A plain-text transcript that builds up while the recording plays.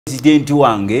president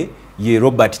wange ye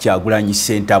Robert Kyagulanyi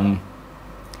Sentamu.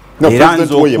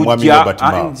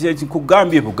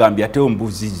 Kugambye bugambye ate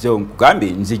ombuzizo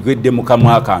kugambye nze gwedde mu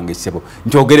kamwa kange sebo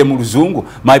njogere mu luzungu.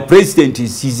 My president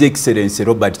is His Excellency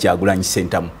Robert Kyagulanyi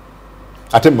Sentamu.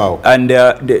 Ate Mao and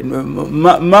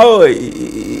Mao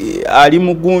ali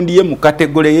mugundi ye mu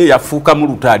kategori ye yafuuka mu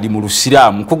lutadi mu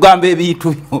Lusiramu kugamba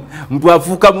ebintu mtu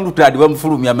afuuka mu lutadi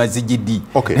bamufulumya amazigidi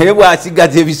naye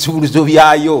bwasigaza ebisubuluzo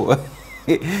byayo.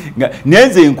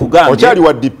 Nenze nkugambye okyali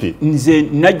wa DP nze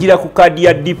nagira ku kadi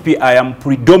ya DP. I am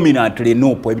predominantly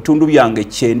NUP. Ebitundu byange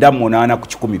 9 ku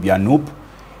 10 bya NUP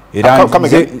era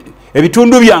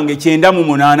ebitundu byange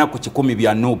 9 ku 10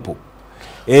 bya NUP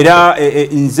era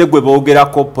nze gwe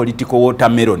boogerako political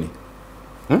watermelon.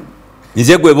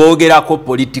 Nze gwe boogerako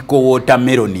political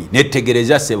watermelon.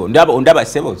 Netegereza sebo ndaba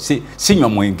sebo sinywa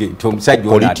mwenge omusajja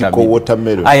political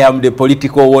watermelon. I am the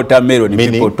political watermelon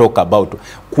people talk about.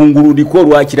 Kungulu liko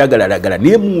lwakiragalalagala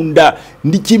ne munda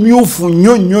ndi kimyufu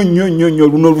nnyo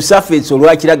luno lusafeso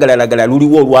lwakiragalalagala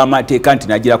luliwo olw'amateeka nti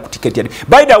nagira ku ticket ya.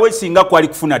 By the way singa kwali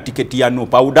kufuna ticket ya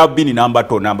NUP I would have been number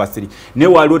 2 number 3 ne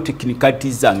waliwo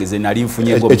technicalities zange ze nali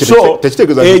nfunyego. So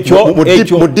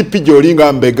ekyo mu DP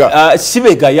jolinga mbega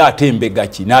sibega yate mbega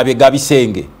ki nabega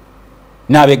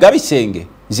bisenge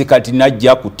zikati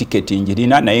najja ku ticket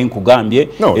njirina naye nkugambye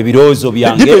ebirozo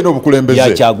byange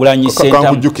ya Kyagulanyi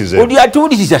Sentamu odi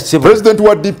atuliriza sebo president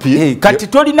wa DP kati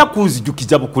tolina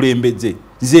kunzijukiza bukulembeze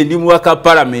nze ndi mwaka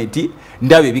parliament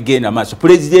ndabe bigenda maso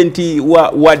president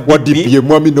wa DP ye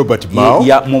mwami Robert Mao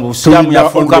ya mu Busiramu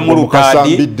yafuuka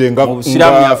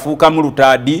mu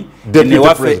lutadi ne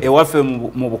wafe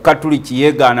mu Bukatuliki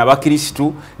yegaana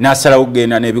bakristu nasalawo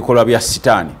kugenda n'ebikolwa bya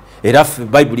sitaani. Era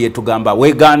Bible yetugamba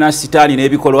wegaana sitaani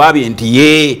n'ebikolwa bye nti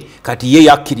ye kati ye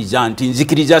yakkiriza nti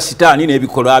nzikiriza sitaani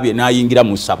n'ebikolwa bye n'ayingira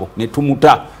mu ssabo ne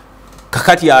tumuta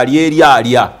kakati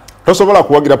alya tosobola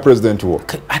kuwagira president wo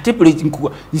ate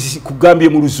kugambye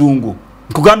mu luzungu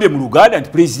nkugambye mu Luganda nti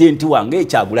president wange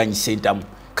Kyagulanyi Sentamu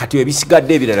kati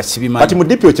ebisigadde ebirala sibimanyi. Kati mu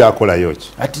DP okyakolayo ki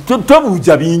ati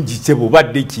tobuuza bingi sebo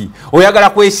badde ki oyagala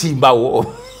kwesimbawo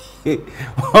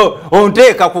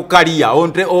onteeka ku kaliya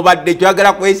obadde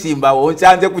kyagala kwesimbawo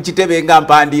onsanze ku kitebe nga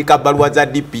mpandiika bbaluwa za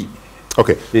DP.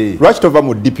 Lwaki tova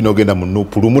mu DP n'ogenda mu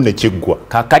NUP lumu ne kiggwa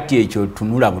kakati ekyo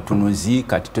tunula butunuzi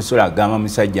kati tosobola agamba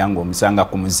musajja ng'omusanga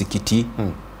ku muzikiti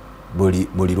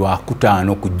buli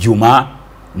lwakutaano ku Juma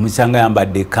omusanga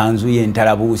yambadde ekkanzu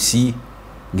y'entalabuusi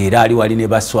ng'era ali wali ne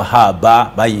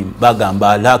baswahaba bagamba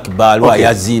Al-Akbar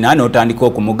ayaziina n'otandika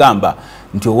okumugamba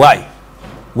nti owaayi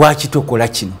wakitokola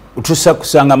kino utusa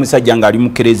kusanga musajja nga ali mu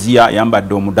kereziya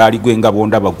yambadde omudaali gw'engabo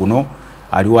ndaba guno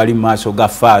ali wali mu maaso ga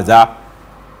faaza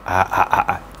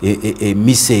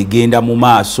emisa egenda mu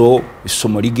maaso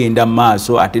essomo ligenda mu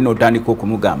maaso ate n'otandika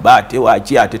okumugamba ate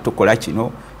waki ate tokola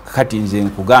kino kati nze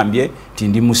nkugambye nti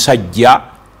ndi musajja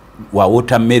wa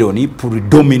watermelon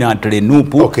predominantly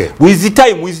NUP with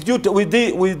time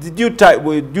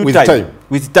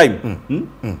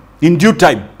in due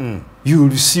time you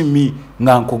will see me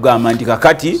nga nkugamba nti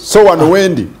kakati so wano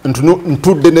wendi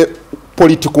ntudde ne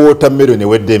political watermelon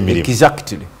wedde emirimu.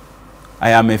 Exactly.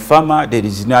 I am a farmer. There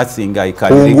is nothing I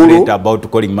can regret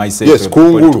about calling myself a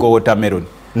political watermelon.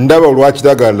 Ndaba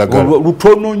olwakiragalagala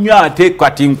lutono nnyo ate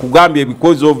kati nkugambye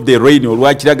because of the rain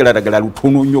olwakiragalagala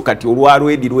lutono nnyo kati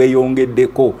olwalwedi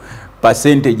lweyongeddeko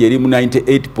percentage erimu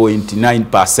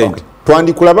 98.9%.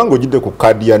 Twandikulaba ng'ojidde ku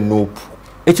kadi ya NUP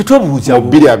ekyo tobuuza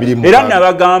era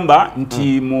nabagamba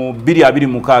nti mu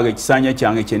 2026 ekisanja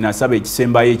kyange kye nasaba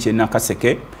ekisembayo ekye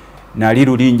Nakaseke nali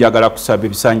luli njagala kusaba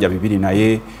ebisanja 2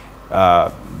 naye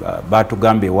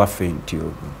batugambe waffe nti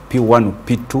P1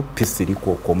 P2 P3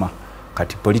 kwokoma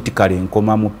kati politically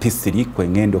nkoma mu P3 kwe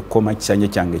ngendo koma kisanja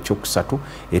kyange ekyokusatu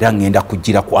era ngenda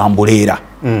kugira ku ambuleera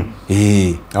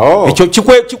ekyo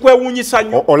kikwewuunyisa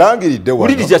nnyo olangiridde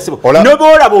wano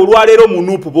noboolaba olwaleero mu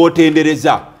NUP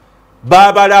bootendereza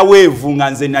babala weevu nga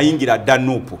nze nayingira dda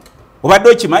NUP obadde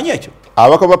okimanyi ekyo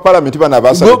abaka ba parliament bana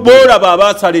basala boolaba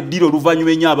abaasala eddiro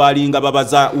oluvannyuma ennyo abalinga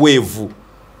babaza weevu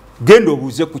genda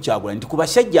obuuze ku Kyagulanyi nti ku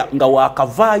basajja nga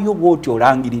waakavaayo bw'oti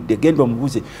olangiridde genda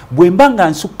omubuuze bwe mba nga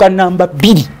nsukka namba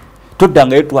 2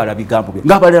 toddangayo twala bigambo bye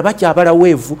ng'abalala bakyabala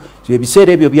weevu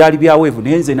ebiseera ebyo byali bya weevu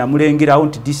naye nze namulengerawo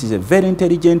nti this is a very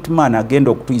intelligent man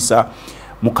agenda okutuyisa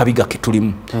mu kabiga ke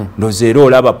tulimu ndoze era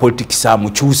olaba politics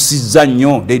amukyusizza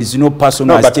nnyo. There is no person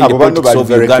who has changed the politics of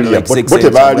Uganda like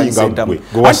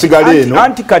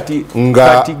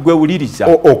kati gwe wuliriza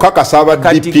okakasa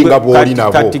aba DP nga bw'oli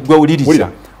nabo kati gwe wuliriza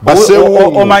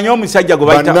omanyi omusajja gwe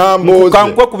bayita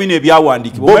kankwe ku bino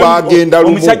ebyawandikibwa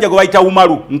omusajja gwe bayita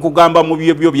Umaru nkugamba mu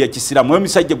byo bya Kisiramu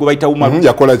omusajja gwe bayita Umaru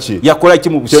yakola ki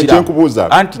mu Busiramu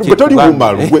anti toli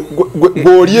Umaru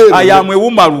ayamwe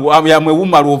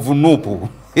Umaru of NUP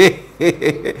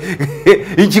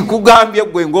nkikugambye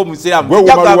gwe ng'omusiramu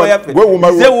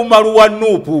nze Umaru wa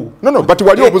NUP no but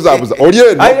wali obuzabuza oli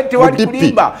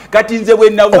kati nze bwe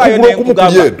navaayo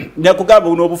nekugamba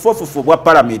buno obufofufu bwa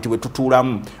parliament bwe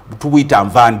tutuulamu tubuyita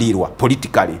nvandirwa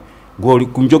politically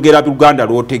kunjogera Uganda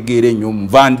lwotegeera ennyo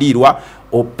nvandirwa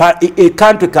a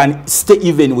country can stay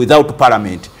even without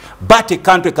parliament but a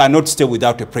country cannot stay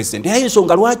without a president era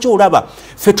ensonga lwaki olaba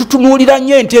ffe tutunuulira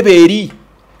nnyo entebe eri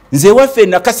nze waffe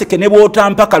Nakaseke ne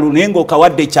bw'otampa kalunengo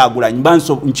okawadde Kyagulanyi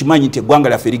banso nkimanyi nti eggwanga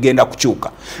lyaffe ligenda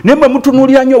kukyuka naye mwe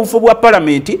mutunuulira nnyo obufo bwa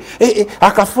palamenti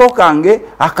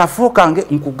akafo kange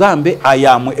nkugambe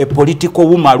ayamwe a political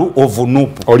Umaru of NUP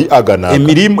oli agana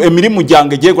emirimu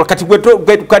gyange gyekola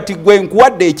kati gwe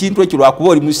nkuwadde ekintu ekyo lwakuba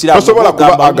oli musiraamu tosobola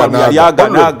kuba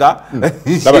aganaga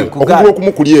okugula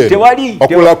okumukulya eri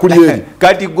okulala kulya eri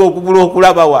kati gwe okugula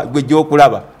okulaba wa gwe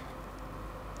gy'okulaba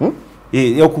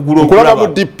okugula okulaba mu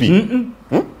DP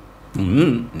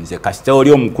nze kasita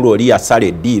oli omukulu oli yasala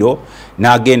eddiiro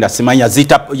n'agenda simanya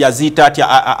yazita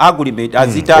atya agreement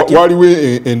azita atya waliwo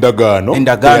endagaano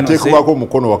yateekebwako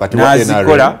omukono wakati wa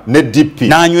NRM ne DP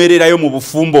n'anywererayo mu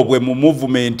bufumbo bwe mu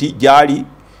movement gyali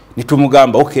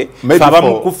nitumugamba okay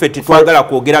abamu kuffe tetwagala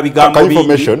kwogera bigambo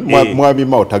bingi mwami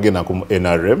mao tagenda ku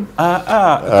NRM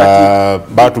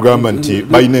batugamba nti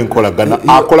balina enkolagana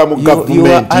akola mu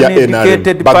government ya NRM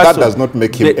but that does not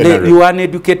make him NRM. You are an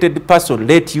educated person,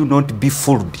 let you not be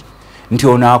fooled nti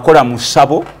ono akola mu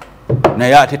ssabo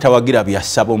naye ate tawagira bya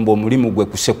ssabo mbu omulimu gwe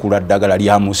kusekula ddagala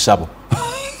lya mu ssabo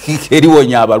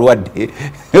eriwonya abalwadde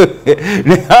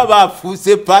naba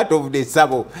afuuse part of the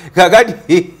sabo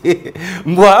kakati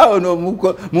mbwa ono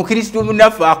mukristo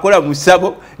munafu akola mu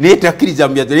sabo naye takkiriza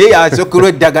mu byazo naye yasokolwa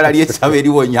eddagala ly'essabo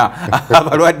eriwonya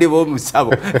abalwadde b'omu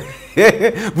sabo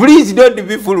please don't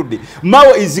be fooled.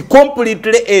 Mao is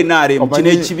completely NRM kino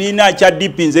ekibiina kya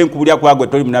DP nze nkubulya kwagwe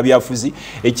toli munabyafuzi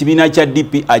ekibiina kya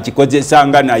DP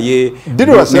akikozesanga naye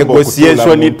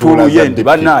negotiation tool yendi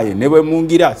banaye ne bwe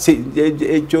mungira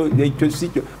ekyo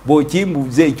sikyo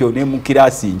bw'okimbuuza ekyo ne mu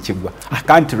kirasi nkigwa I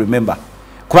can't remember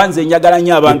kwanza njagala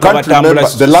nnyo abantu abatambula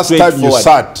the last time you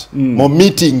sat mu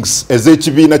meetings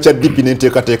ez'ekibiina kya DP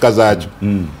n'enteekateeka zaakyo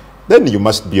then you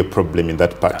must be a problem in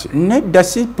that party. Nedda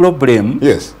si problem.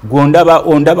 Yes.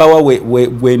 Ondaba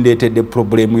wendeetedde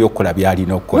problem yokola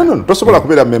byalina okukola. No, tosobola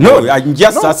kubeera member. No, I'm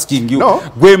just asking you.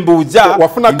 Gwembuuza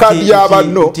wafuna kadi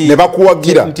y'abanno ne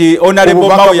bakuwagira. Nti honorable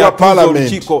Mao yatuuza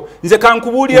olukiiko. Nze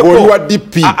kankubuulireko. Ng'oli wa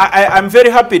DP. I'm very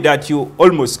happy that you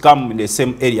almost come in the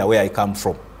same area where I come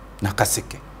from.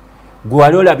 Nakaseke.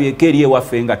 Gwali olabyeko eri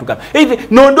ewaffe nga tukaba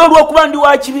nondo olw'okuba ndi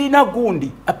wa kibiina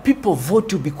gundi people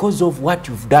vote you because of what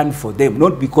you've done for them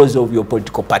not because of your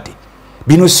political party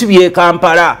bino si bye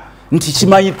Kampala nti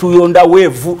kimanyi tuyonda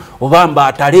weevu oba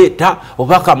mbaata leeta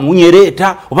oba kamunye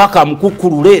leeta oba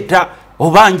kamukukulu leeta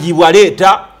oba njibwa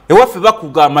leeta ewaffe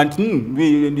bakugamba nti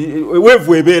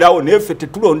weevu ebeerawo naye ffe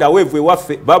tetulonda weevu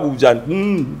ewaffe babuuza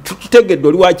tutegedde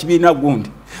oli wa kibiina gundi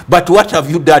but what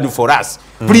have you done for us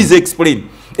please explain.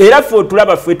 Era ffe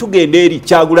otulaba ffe tugenda eri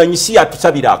Kyagulanyi si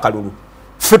yatusabira akalulu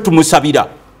ffe tumusabira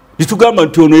nitugamba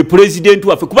nti ono president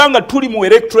waffe kubanga tuli mu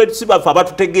electorate baffe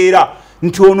abatutegeera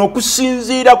nti ono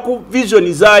okusinziira ku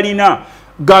vision zalina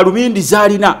galubindi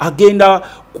zalina agenda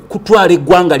kutwala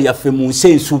eggwanga lyaffe mu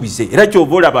nsi ensuubize era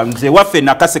kyova olaba nze waffe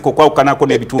Nakaseke okwawukanako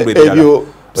n'ebitundu ebirala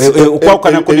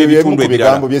okwawukanako n'ebitundu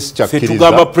ebirala ffe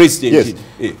tugamba president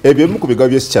ebyo ebimu ku bigambo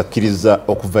byesikyakkiriza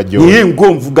okuva gyo naye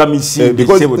ng'onvuga misinde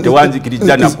sebo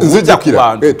tewanzikiriza nakubuuza ku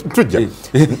bantu tujja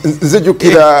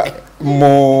nzijukira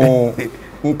mu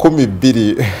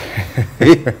 2000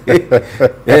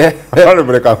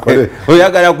 alemuleka akole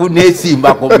oyagala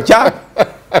kuneesimbako mukyala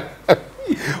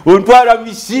ontwala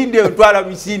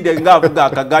misinde ng'avuga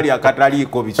akagali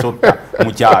akataliiko bisota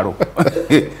mu kyalo.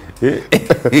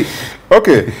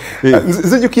 Okay.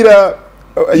 Nzijukira,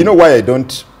 you know why I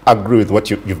don't agree with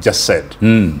what you've just said.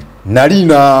 Nali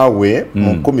naawe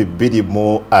mu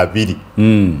 2022.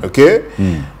 Okay?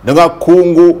 Nga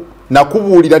kungu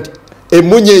nakubuulira ati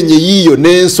emunyenye yiyo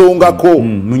n'ensongako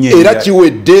era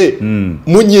kiwedde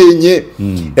munyenye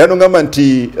era ngamba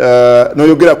nti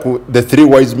noyogera ku the three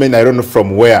wise men I don't know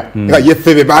from where nga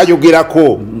yeffe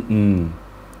bayogerako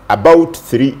about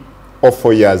 3 or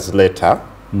 4 years later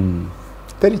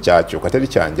teri kyakyuka teri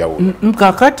kyanjawulo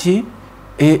kakati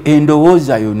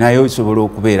endowooza yo nayo esobola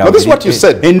okubeera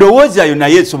endowooza yo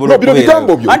nayo esobola okubeera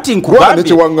anti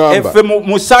nkugambye effe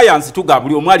mu science tugamba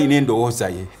buli omu alina endowooza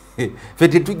ye ffe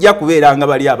tetujja kubeera nga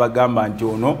bali abagamba nti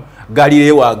ono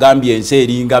Galileyo agambye ensi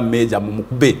eringa mmeeza mu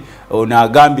mukube ono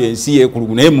agambye ensi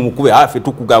yeekulugu naye mu mukube ffe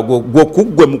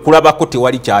tukugwe mu kulabako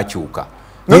tewali kyakyuka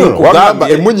wagamba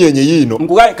emunyenye yiino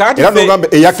era nogamba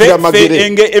eyakira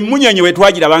magere emunyenye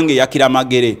wetwagirabanga eyakira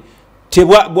magere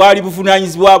bwali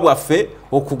buvunaanyizibwa bwaffe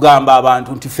okugamba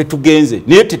abantu nti ffe tugenze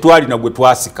naye tetwalina gwe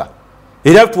twasika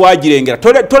era twagirengera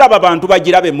tolaba abantu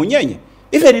bagirabe emunyenye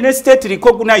even ne state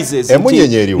recognizes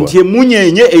nti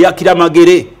emunyenye eyakira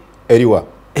magere eriwa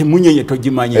emunyenye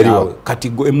togimanyi nawe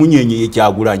kati emunyenye ye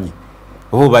Kyagulanyi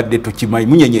obadde tokimanyi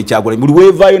munyenye ekyagulanyi buli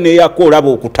weevaayo neyako olaba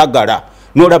okutagala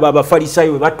n'olaba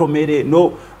abafalisayo batomere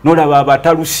n'olaba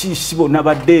abatalusiisi bonna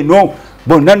badde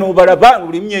bonna n'obalaba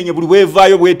buli munyenye buli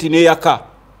weevaayo bweti neyaka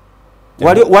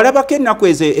walabako ennaku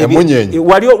ezo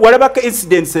walabako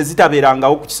incidents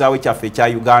ezitabeerangawo ku kisaawe kyaffe ekya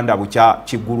Uganda bukya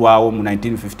kiggulwawo mu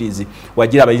 1950s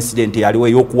wagiraba incident yaliwo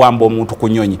ey'okuwamba omuntu ku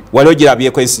nnyonyi wali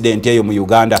ogirabyeko incident eyo mu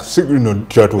Uganda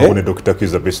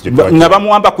nga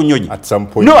bamuwamba ku nnyonyi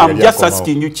no I'm just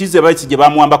asking you kize baki gye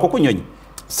bamuwambako ku nnyonyi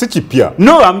si kipya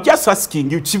no I'm just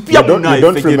asking you kipya you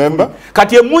don't remember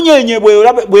kati emunyenye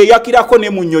bweyakirako ne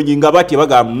mu nnyonyi nga batye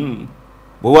bagamba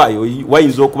bwayo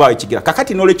wayinza okuba ekigira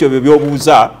kakati n'olekyo byo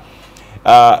byobuuza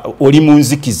oli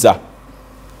munzikiza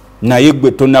naye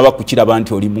gwe tonnaba kukiraba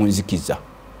nti oli munzikiza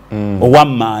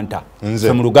owammanta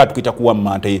fe mu Luganda tukuyita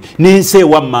kuwammanta n'ensi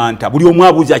ewammanta buli omu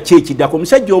abuuza ki ekiddako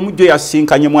omusajja omujjo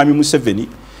yasinkanye mwami Museveni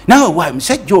nawe waayo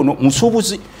omusajja ono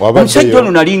musuubuzi omusajja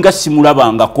ono nalinga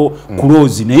simulabangako ku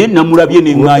loozi naye namulabye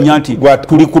neŋŋaanya nti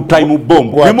tuli ku time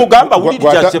bomb ne mugamba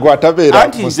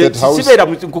anti nze sibeera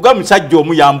nkugamba musajja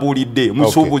omu yambuulidde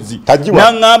musuubuzi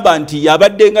naŋŋamba nti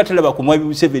yabadde nga talaba ku mwami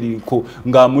Museveni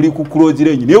ng'amuli ku loozi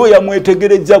renyi naye we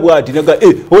yamwetegereza bw'ati naga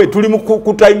owe tuli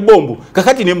ku time bomb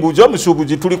kakati ne mbuuza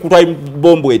omusuubuzi tuli ku time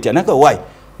bomb etya naga waayi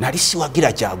nali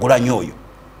siwagira Kyagulanyi oyo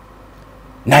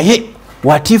naye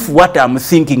what if what I'm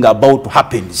thinking about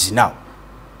happens now?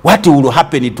 What will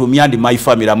happen to me and my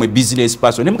family? I'm a business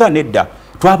person. Nemga nedda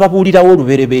twababuulirawo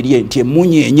olubereberye nti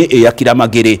emunyenye eyakira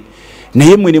magere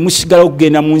naye mwene musigala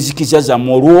okugenda mu nzikiza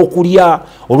zammwe olw'okulya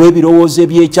olw'ebirowoozo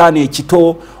ebyekyana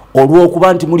ekito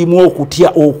olw'okuba nti mulimu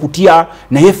okutya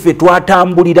naye ffe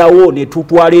twatambulirawo ne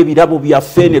tutwala ebirabo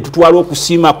byaffe ne tutwala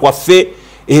okusiima kwaffe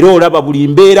era olaba buli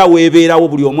mbeera weebeerawo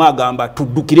buli omu agamba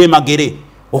tuddukire magere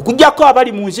okujjako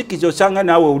abali mu nzikiza osanga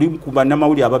naawe oli ku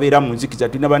bannamawulire ababeera mu nzikiza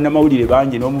tulina bannamawulire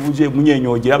bangi n'omuvuzi emunyenye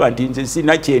ogiraba nti nze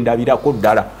sina kyendabirako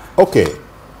ddala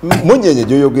munyenye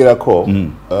gyoyogerako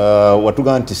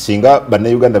watuga nti singa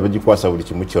bannayuganda bagikwasa buli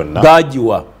kimu kyonna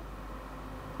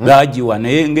bagiwa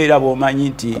naye ng'era bw'omanyi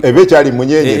nti eba ekyali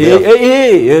munyenye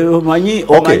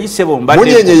omanyi sebo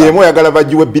munyenye yemu oyagala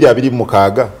bagiwe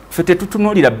 226 ffe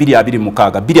tetutunuulira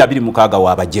 226 226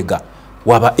 waabajega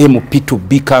waba MP to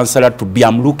be councillor to be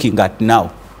I'm looking at now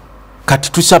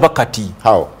kati tusaba kati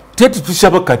how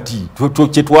tusaba kati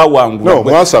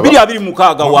chetwawangula bili abiri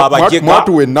mukaga wabajeka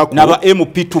naba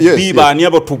MP to be bani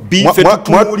abo to be fe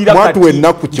tutumulira kati mwatu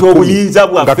ennaku kikumi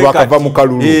nga twakava mu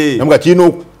kalulu namga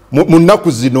kino mu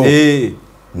nnaku zino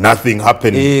nothing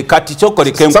happening kati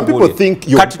chokole kempu some people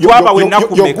think kati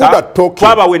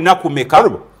twaba wennaku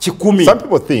meka kikumi some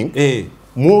people think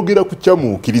mwogera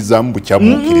kukyamukiriza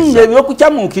mbukyamukiriza ebyo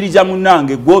kukyamukiriza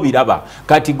munange gwobiraba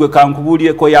kati gwe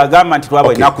kankubuulireko yagamba nti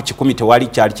twaba ennaku 10 tewali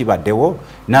kyali kibaddewo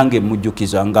nange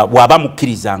mujjukiza nga bwaba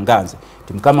mukkiriza nganze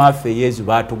ti mukama waffe Yesu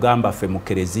baatugamba ffe mu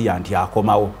kereziya nti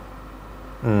akomawo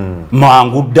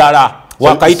mangu ddala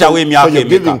wakayitawo emyaka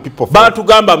emeka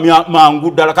baatugamba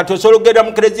mangu ddala kati osobola okugenda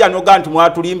mu kereziya noga nti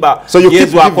mwatulimba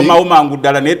Yesu akomawo mangu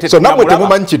ddala naye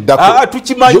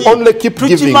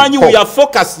tukimanyi we are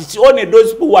focused on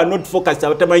those who are not focused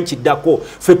abatamanyi kiddako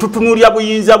ffe tutunuulya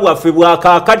buyinza bwaffe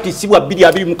bwakaakati si bwa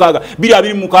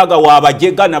 226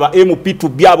 waabajega naba MP to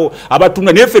byabo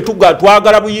abatunda naye ffe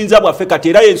twagala buyinza bwaffe kati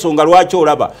era y'ensonga lwaki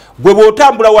olaba gwe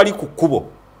bw'otambula wali ku kkubo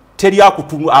teri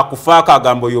akufaako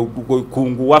agambo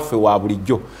kungu waffe wa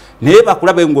bulijjo naye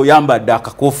bakulabe ng'oyambadde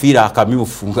akakofiira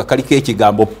akamyufu nga kaliko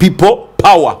ekigambo people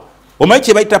power omanyi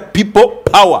kye bayita people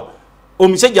power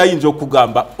omusajja ayinza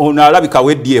okugamba ono alabika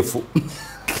WDF